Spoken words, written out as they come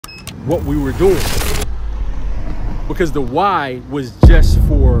what we were doing, because the why was just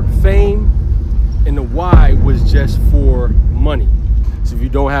for fame and the why was just for money. So if you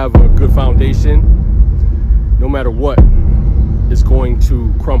don't have a good foundation, no matter what, it's going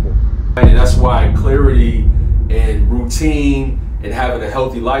to crumble. And that's why clarity and routine and having a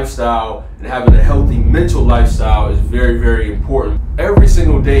healthy lifestyle and having a healthy mental lifestyle is very, very important. Every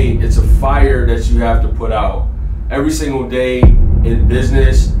single day, it's a fire that you have to put out. Every single day in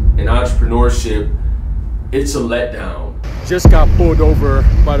business and entrepreneurship, it's a letdown. Just got pulled over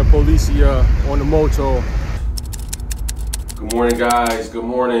by the police on the moto. Good morning, guys. Good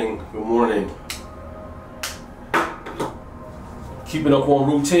morning. Good morning. Keeping up on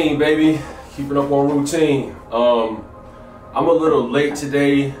routine, baby. Keeping up on routine. I'm a little late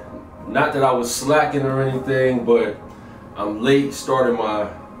today. Not that I was slacking or anything, but I'm late starting my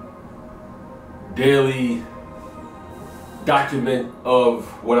daily document of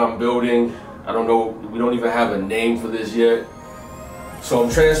what I'm building. I don't know, we don't even have a name for this yet. So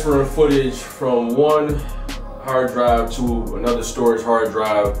I'm transferring footage from one hard drive to another storage hard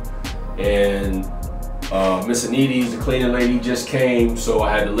drive, and Miss Anita's, the cleaning lady, just came, so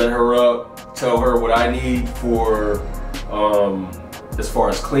I had to let her up, tell her what I need for as far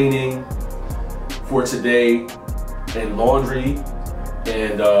as cleaning for today and laundry.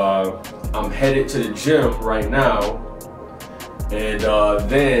 And I'm headed to the gym right now, and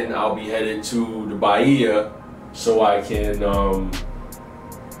then I'll be headed to the Bahia so I can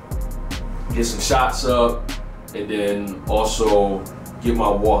get some shots up, and then also get my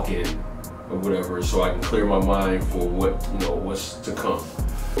walk in or whatever, so I can clear my mind for what's to come.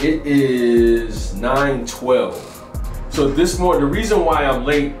 It is 9:12. So this morning, the reason why I'm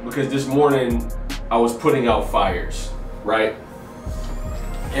late, because this morning I was putting out fires, right?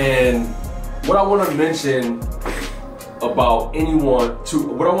 And what I want to mention about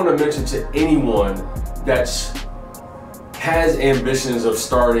to anyone that's has ambitions of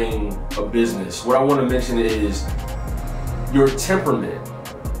starting a business, what I want to mention is your temperament.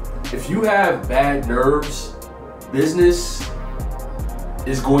 If you have bad nerves, business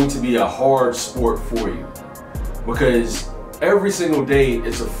is going to be a hard sport for you, because every single day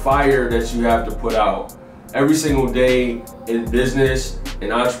it's a fire that you have to put out. Every single day in business and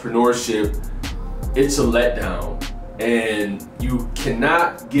entrepreneurship, it's a letdown, and you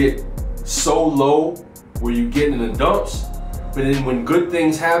cannot get so low where you get in the dumps. But then when good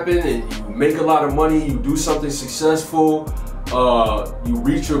things happen and you make a lot of money, you do something successful, you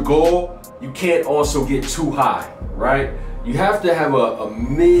reach your goal, you can't also get too high, right? You have to have a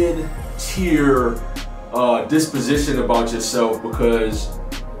mid-tier disposition about yourself, because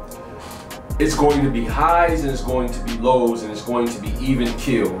it's going to be highs and it's going to be lows and it's going to be even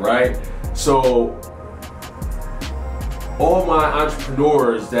keel, right? So all my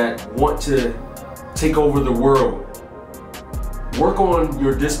entrepreneurs that want to take over the world, work on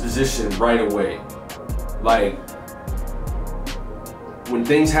your disposition right away. Like, when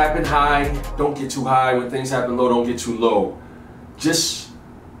things happen high, don't get too high. When things happen low, don't get too low. Just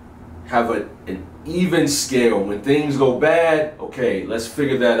have an even scale. When things go bad, okay, let's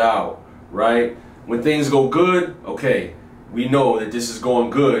figure that out, right? When things go good, okay, we know that this is going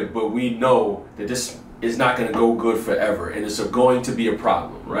good, but we know that this is not going to go good forever, and it's going to be a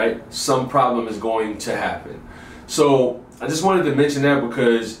problem, right? Some problem is going to happen. So I just wanted to mention that,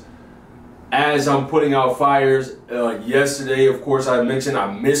 because as I'm putting out fires, yesterday, of course, I mentioned I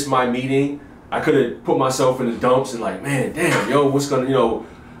missed my meeting. I could have put myself in the dumps and like, man, damn, yo, what's gonna,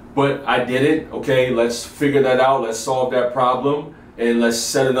 but I didn't. Okay, let's figure that out. Let's solve that problem, and let's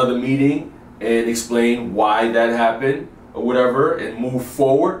set another meeting and explain why that happened or whatever, and move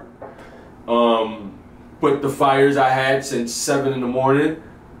forward. But the fires I had since 7 in the morning,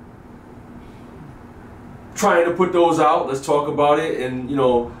 trying to put those out. Let's talk about it. And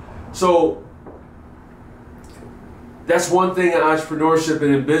so that's one thing in entrepreneurship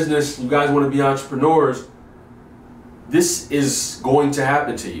and in business. You guys want to be entrepreneurs, this is going to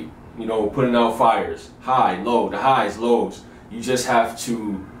happen to you. Putting out fires, high, low, the highs, lows. You just have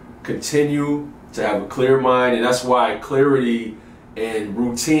to continue to have a clear mind, and that's why clarity and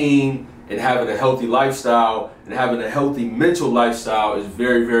routine and having a healthy lifestyle and having a healthy mental lifestyle is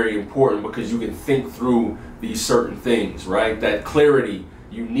very, very important, because you can think through these certain things, right? That clarity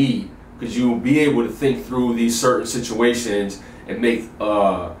you need, because you will be able to think through these certain situations and make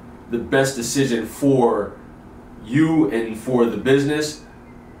the best decision for you and for the business.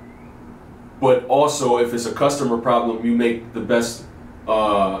 But also, if it's a customer problem, you make the best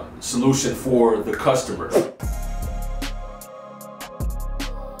solution for the customer.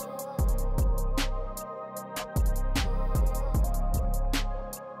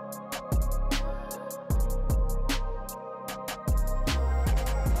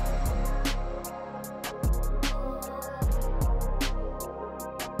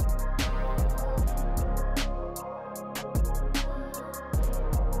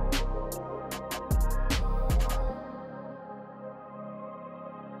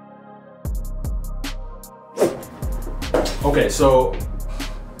 Okay, so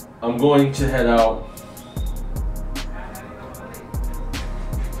I'm going to head out.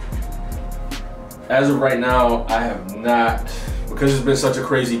 As of right now, I have not, because it's been such a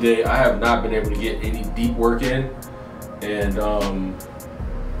crazy day, I have not been able to get any deep work in. And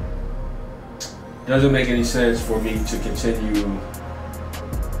it doesn't make any sense for me to continue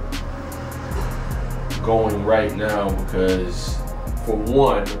going right now because, for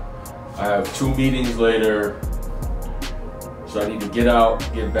one, I have 2 meetings later, so I need to get out,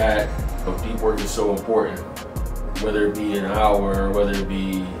 get back. But deep work is so important, whether it be an hour, whether it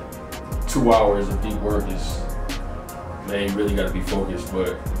be 2 hours of deep work is, man, you really got to be focused.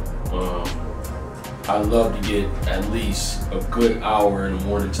 But I love to get at least a good hour in the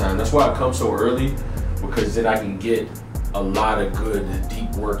morning time. That's why I come so early, because then I can get a lot of good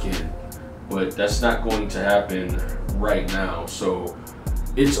deep work in. But that's not going to happen right now. So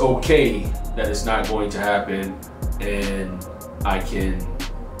it's okay that it's not going to happen, and I can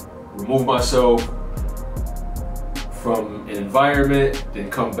remove myself from an environment, then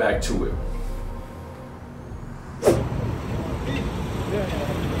come back to it.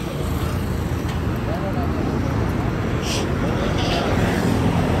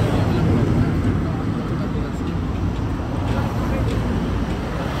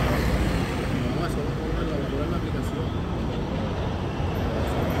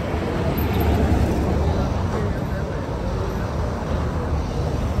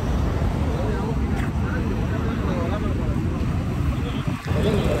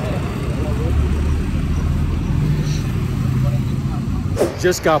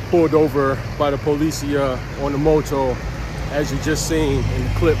 Just got pulled over by the policia on the moto, as you just seen in the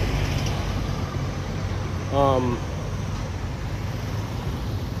clip.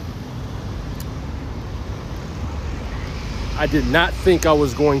 I did not think I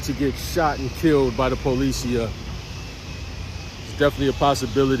was going to get shot and killed by the policia. It's definitely a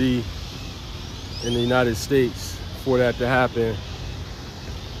possibility in the United States for that to happen.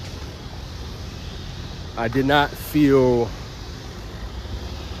 I did not feel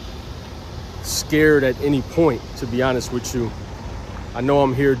scared at any point, to be honest with you. I know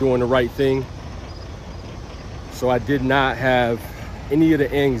I'm here doing the right thing, so I did not have any of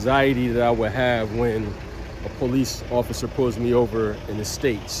the anxiety that I would have when a police officer pulls me over in the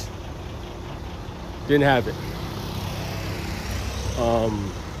States. Didn't have it.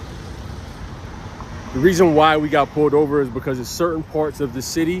 The reason why we got pulled over is because in certain parts of the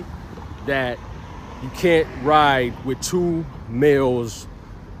city that you can't ride with 2 males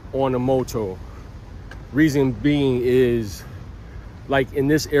on a moto. Reason being is, like in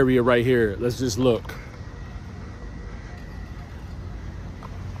this area right here, let's just look.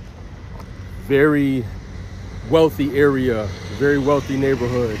 Very wealthy area, very wealthy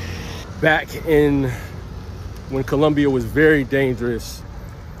neighborhood. Back in when Colombia was very dangerous,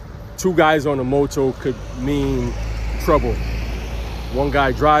 2 guys on a moto could mean trouble. 1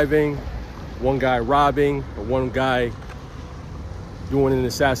 guy driving, 1 guy robbing, or 1 guy doing an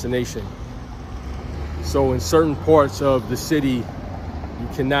assassination. So in certain parts of the city, you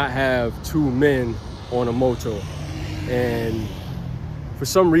cannot have 2 men on a moto. And for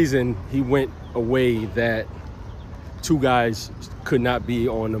some reason, he went away that 2 guys could not be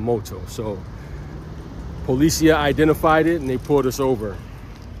on the moto. So policia identified it and they pulled us over.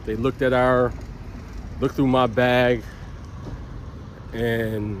 They looked through my bag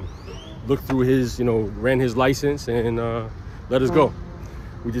and looked through his, ran his license and let us go.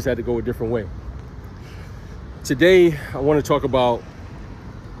 We just had to go a different way. Today, I want to talk about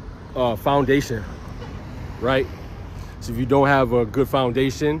foundation, right? So if you don't have a good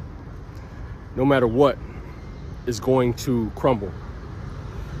foundation, no matter what, it's going to crumble.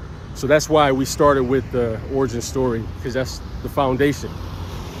 So that's why we started with the origin story, because that's the foundation,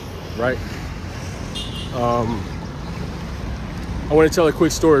 right? I want to tell a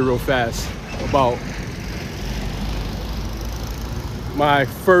quick story real fast about my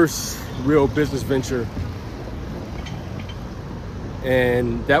first real business venture.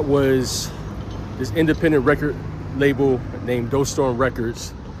 And that was this independent record label named Doe Storm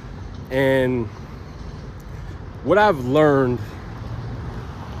Records. And what I've learned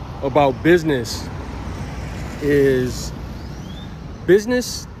about business is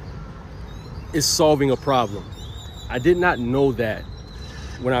solving a problem. I did not know that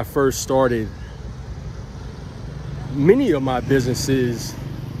when I first started many of my businesses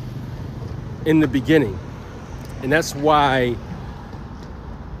in the beginning. And that's why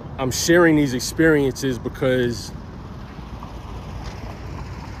I'm sharing these experiences, because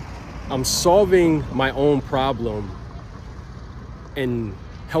I'm solving my own problem and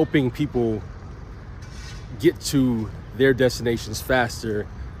helping people get to their destinations faster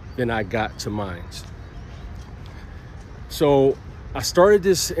than I got to mine. So I started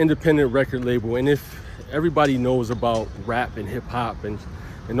this independent record label, and if everybody knows about rap and hip hop and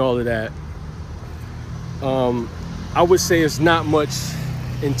all of that, I would say it's not much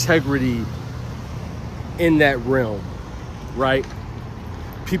integrity in that realm, right?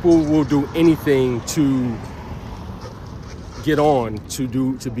 People will do anything to get on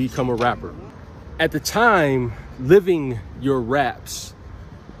to become a rapper. At the time, living your raps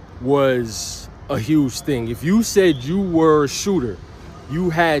was a huge thing. If you said you were a shooter, you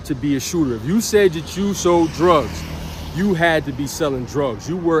had to be a shooter. If you said that you sold drugs, you had to be selling drugs.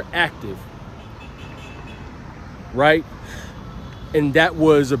 You were active, right? And that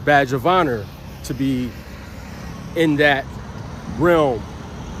was a badge of honor to be in that realm.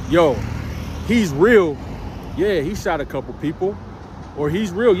 Yo, he's real. Yeah, he shot a couple people. Or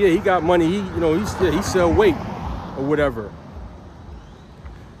he's real. Yeah, he got money. He sell weight or whatever.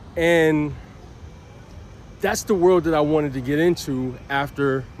 And that's the world that I wanted to get into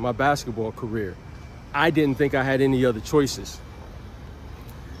after my basketball career. I didn't think I had any other choices.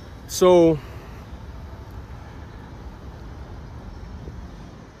 So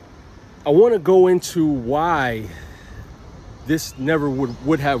I want to go into why this never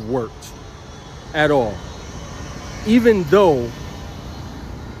would have worked at all. Even though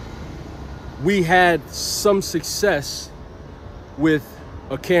we had some success with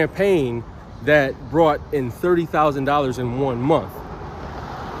a campaign that brought in $30,000 in 1 month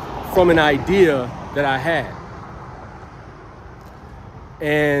from an idea that I had.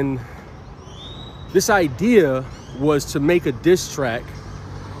 And this idea was to make a diss track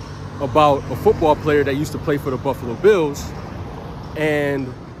about a football player that used to play for the Buffalo Bills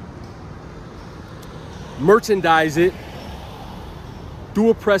and merchandise it, do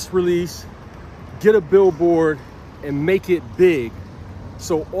a press release, get a billboard, and make it big.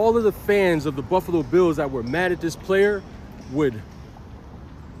 So all of the fans of the Buffalo Bills that were mad at this player would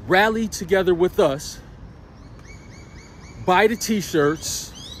rally together with us, buy the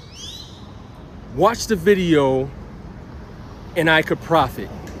t-shirts, watch the video, and I could profit.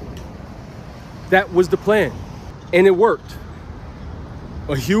 That was the plan, and it worked.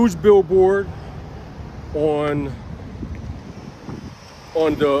 A huge billboard on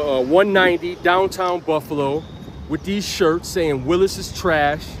the 190 downtown Buffalo with these shirts saying Willis is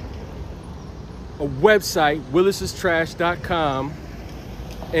trash, a website, weallhavedreams.com,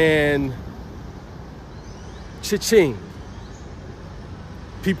 and cha-ching.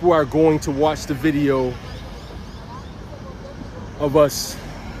 People are going to watch the video of us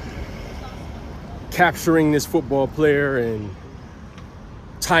capturing this football player and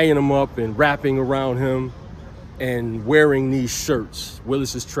tying him up and wrapping around him and wearing these shirts,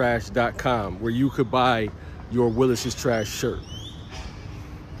 weallhavedreams.com, where you could buy your Willis is Trash shirt.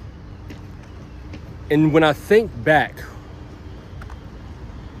 And when I think back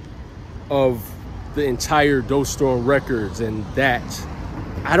of the entire Doe Storm Records and that,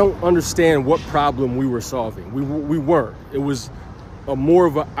 I don't understand what problem we were solving. We weren't. It was a more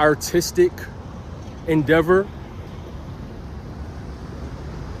of an artistic endeavor,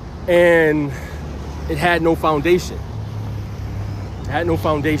 and it had no foundation. It had no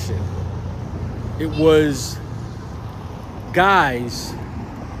foundation. It was guys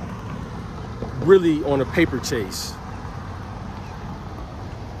really on a paper chase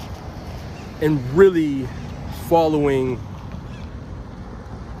and really following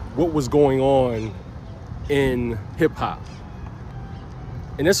what was going on in hip hop.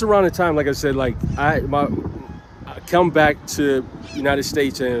 And that's around the time, like I said, like I come back to the United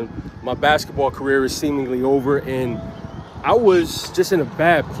States and my basketball career is seemingly over, and I was just in a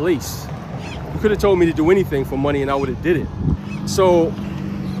bad place. You could have told me to do anything for money and I would have did it. So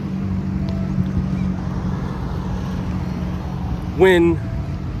when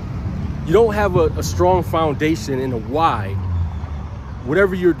you don't have a strong foundation and a why,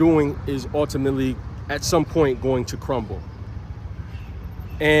 whatever you're doing is ultimately at some point going to crumble.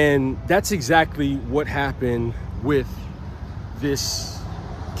 And that's exactly what happened with this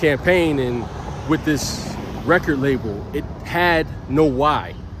campaign and with this record label. It had no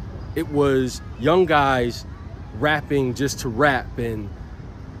why. It was young guys rapping just to rap, and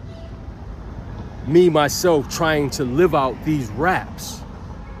me, myself, trying to live out these raps.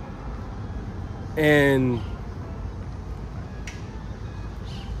 And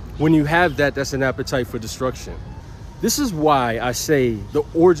when you have that, that's an appetite for destruction. This is why I say the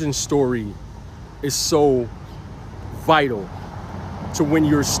origin story is so vital to when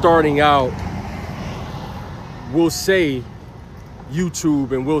you're starting out, we'll say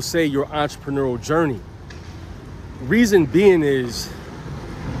YouTube, and we'll say your entrepreneurial journey. Reason being is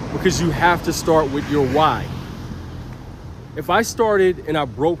because you have to start with your why. If I started and I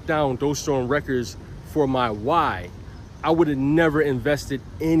broke down those Storm Records for my why, I would have never invested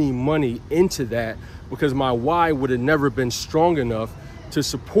any money into that, because my why would have never been strong enough to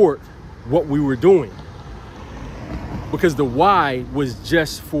support what we were doing. Because the why was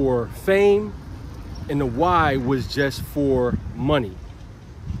just for fame, and the why was just for money,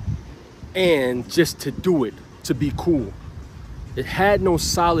 and just to do it, to be cool. It had no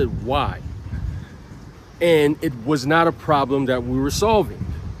solid why, and it was not a problem that we were solving.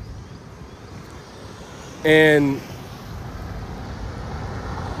 And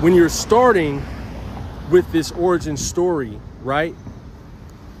when you're starting with this origin story, right,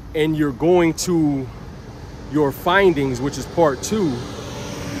 and you're going to your findings, which is part 2,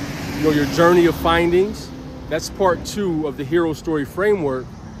 you know, your journey of findings, that's part 2 of the hero story framework.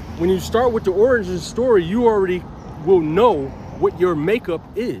 When you start with the origin story, you already will know what your makeup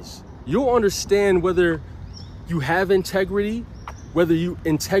is. You'll understand whether you have integrity, whether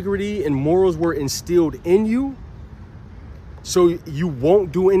integrity and morals were instilled in you, so you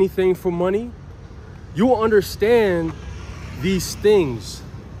won't do anything for money. You'll understand these things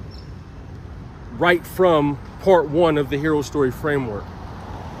right from part 1 of the hero story framework.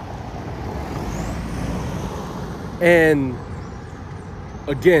 And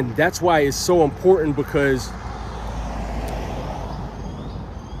again, that's why it's so important, because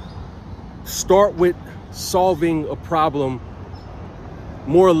start with solving a problem,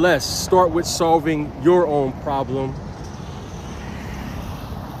 more or less. Start with solving your own problem,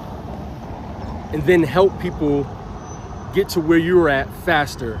 and then help people get to where you're at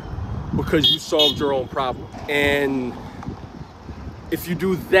faster because you solved your own problem. And if you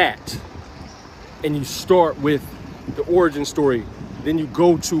do that, and you start with the origin story, then you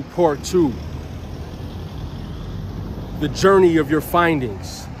go to part 2, the journey of your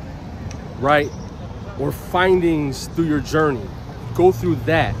findings, right? Or findings through your journey. Go through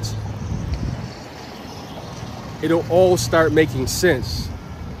that. It'll all start making sense,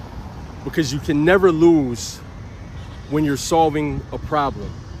 because you can never lose when you're solving a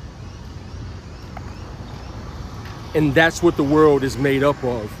problem. And that's what the world is made up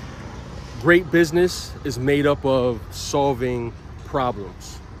of. Great business is made up of solving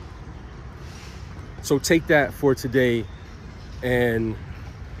problems. So take that for today, and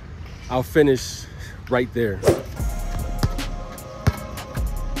I'll finish right there.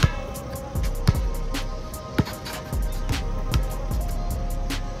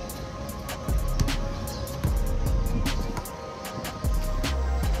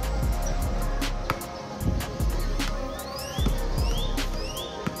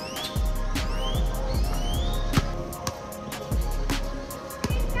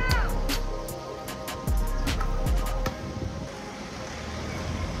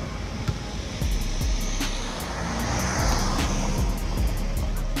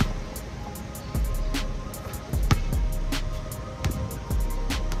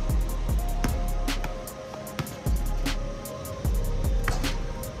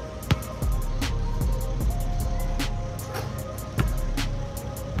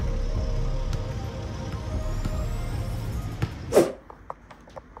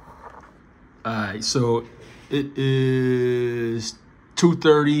 All right, so it is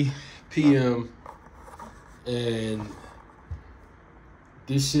 2:30 p.m. and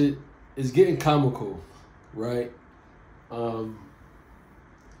this shit is getting comical, right?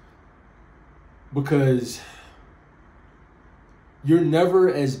 Because you're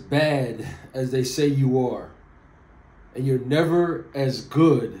never as bad as they say you are, and you're never as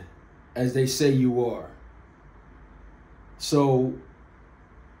good as they say you are. So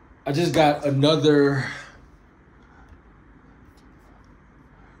I just got another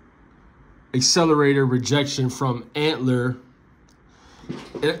accelerator rejection from Antler.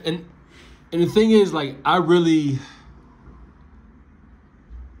 And the thing is, like, I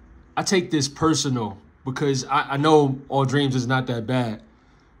take this personal, because I know All Dreams is not that bad.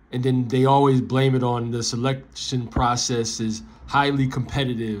 And then they always blame it on the selection process is highly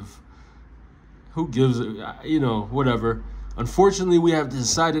competitive. Who gives a, you know, whatever. Unfortunately, we have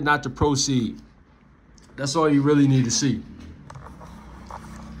decided not to proceed. That's all you really need to see.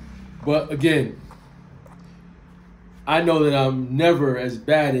 But again, I know that I'm never as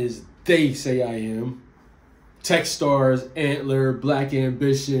bad as they say I am. Techstars, Antler, Black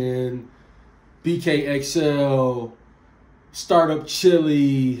Ambition, BKXL, Startup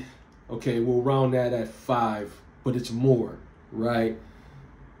Chili. Okay, we'll round that at 5, but it's more, right?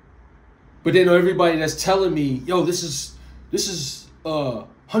 But then everybody that's telling me, yo, this is a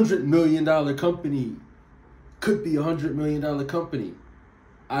 $100 million company. could be $100 million company.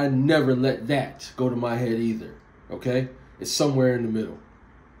 I never let that go to my head either, okay? It's somewhere in the middle.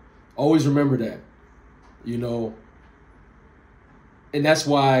 Always remember that, you know? And that's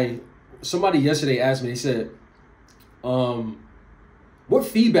why somebody yesterday asked me, they said, what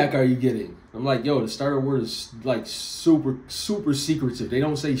feedback are you getting? I'm like, yo, the starter word is like super, super secretive. They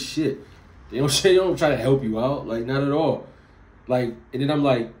don't say shit. They don't try to help you out, like not at all. Like, and then I'm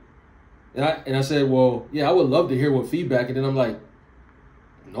like, and I said, well, yeah, I would love to hear what feedback. And then I'm like,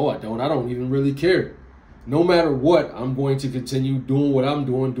 no, I don't. I don't even really care. No matter what, I'm going to continue doing what I'm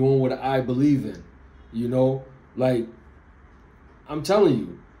doing what I believe in. You know, like, I'm telling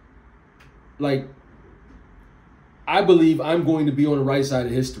you, like, I believe I'm going to be on the right side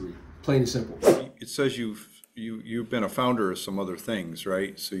of history, plain and simple. It says you've been a founder of some other things,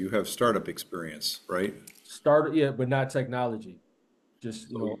 right? So you have startup experience, right? Startup, yeah, but not technology.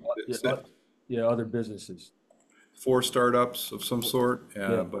 Just, you know, other businesses. 4 startups of some sort,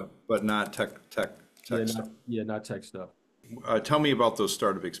 Yeah. but not tech Yeah, stuff. not tech stuff. Tell me about those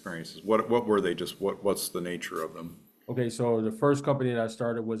startup experiences. What were they? Just what's the nature of them? Okay, so the first company that I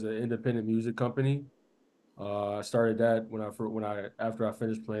started was an independent music company. I started that after I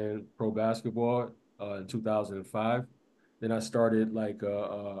finished playing pro basketball in 2005. Then I started like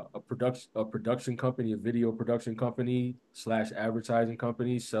a production company, a video production company / advertising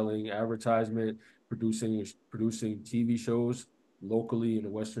company, selling advertisement, producing TV shows locally in the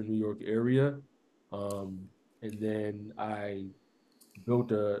Western New York area. And then I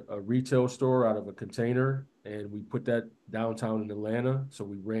built a retail store out of a container, and we put that downtown in Atlanta. So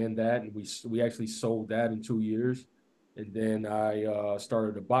we ran that, and we actually sold that in 2 years. And then I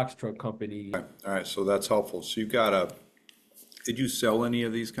started a box truck company. All right, so that's helpful. So did you sell any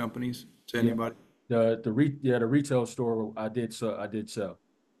of these companies to anybody? The retail store I did sell.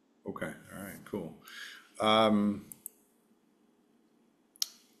 Okay, all right, cool.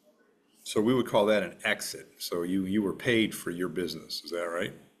 So we would call that an exit. So you were paid for your business, is that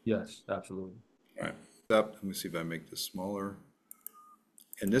right? Yes, absolutely. All right. Let me see if I make this smaller.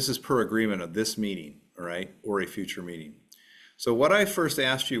 And this is per agreement of this meeting, all right, or a future meeting. So what I first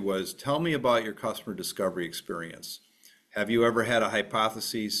asked you was, tell me about your customer discovery experience. Have you ever had a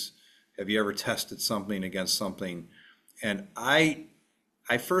hypothesis? Have you ever tested something against something? And I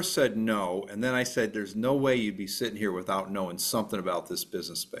first said no, and then I said there's no way you'd be sitting here without knowing something about this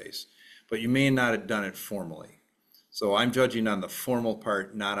business space. But you may not have done it formally. So I'm judging on the formal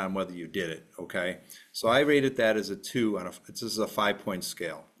part, not on whether you did it, okay? So I rated that as a 2 this is a 5-point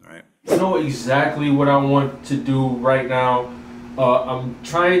scale, all right? I know exactly what I want to do right now. I'm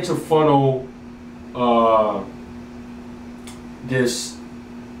trying to funnel this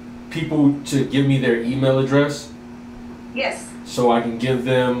people to give me their email address. Yes. So I can give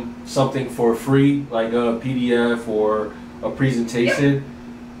them something for free, like a PDF or a presentation. Yep.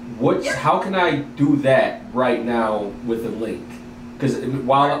 How can I do that right now with a link? Because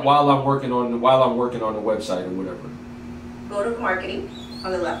while I'm working on the website or whatever. Go to marketing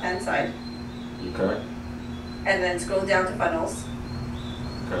on the left-hand side. Okay. And then scroll down to funnels.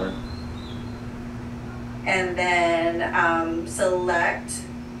 Okay. And then select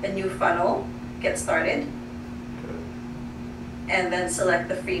a new funnel, get started. Okay. And then select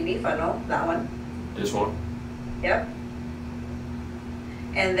the freebie funnel, that one. This one? Yep.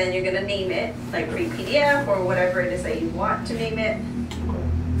 And then you're gonna name it, like free PDF or whatever it is that you want to name it.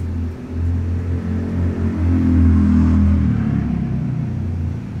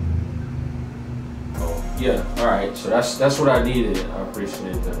 Yeah, all right, so that's what I needed. I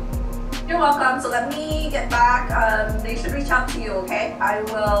appreciate that. You're welcome. So let me get back. They should reach out to you, okay? I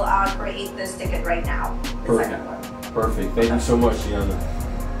will create this ticket right now. Perfect. Perfect. Thank you so much, Gianna.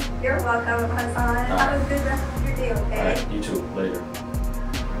 You're welcome, Hassan. Have a good rest of your day, okay? All right, you too. Later.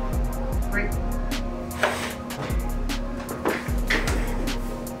 Great.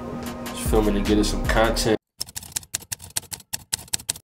 Just filming and getting some content.